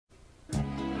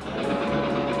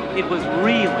It was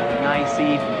really a nice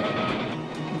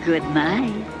evening. Good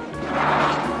night.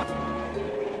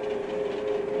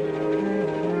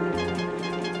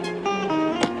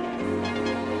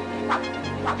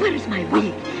 Where's my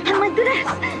wig and my dress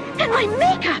and my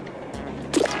makeup?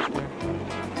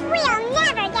 We'll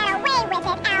never get away with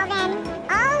it, Alvin.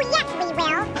 Oh, yes, we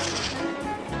will.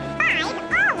 Spies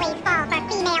always fall for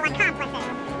female accomplices,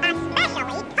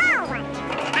 especially tall ones.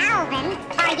 Alvin,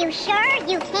 are you sure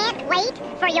you can't wait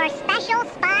for your special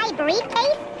spy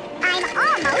briefcase? I'm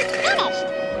almost finished.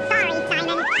 Sorry,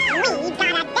 Simon. We've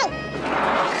got a date.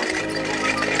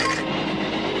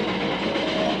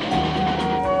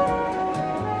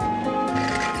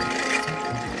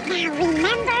 Now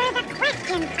remember the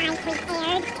questions I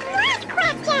prepared. What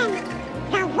questions?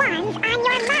 The ones on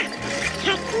your map.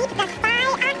 To keep the spy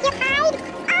occupied?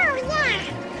 Oh, yeah.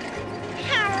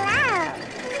 Hello.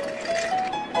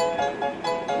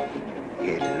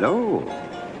 Hello.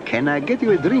 Can I get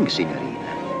you a drink, signorina?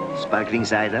 Sparkling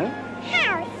cider?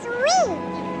 How sweet.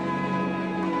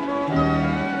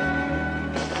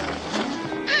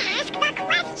 Ask the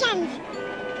questions.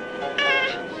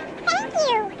 Thank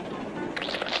you.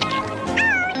 Oh,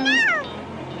 no.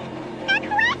 The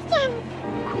questions.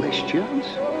 Questions?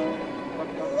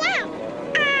 Yes.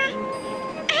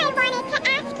 I wanted to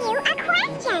ask you a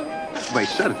question. Why,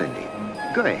 certainly.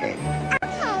 Go ahead.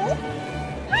 Okay.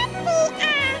 What's the,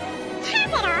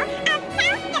 capital of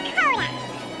South Dakota?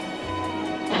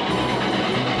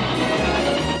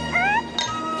 Oops.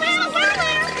 Gotta go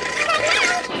now. Good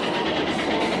night.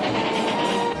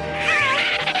 Oh,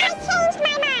 I changed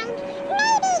my mind.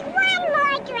 Maybe one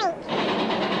more drink.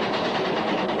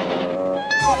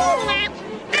 Maybe not.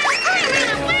 I am on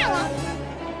a diet.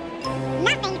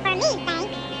 Nothing for me,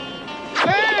 thanks.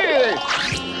 Hey!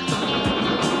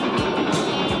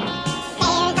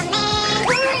 There's a man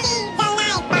who leads a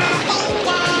life of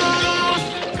danger.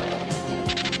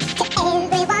 To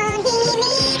everyone he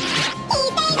meets, he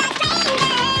stays a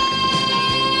stranger.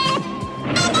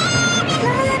 And every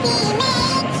move he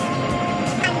makes,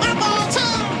 another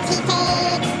chance he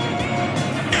takes.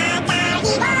 I doubt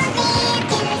he won't live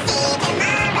to see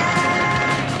tomorrow.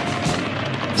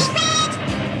 Secret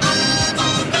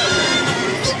agent man,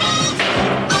 secret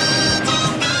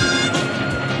agent man.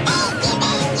 They've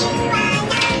given you a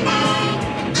number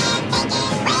and taken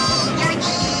away your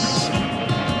name.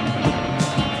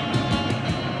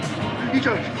 These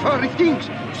are furry things.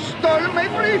 Stole my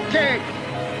briefcase.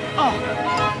 Oh,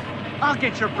 I'll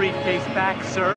get your briefcase back, sir.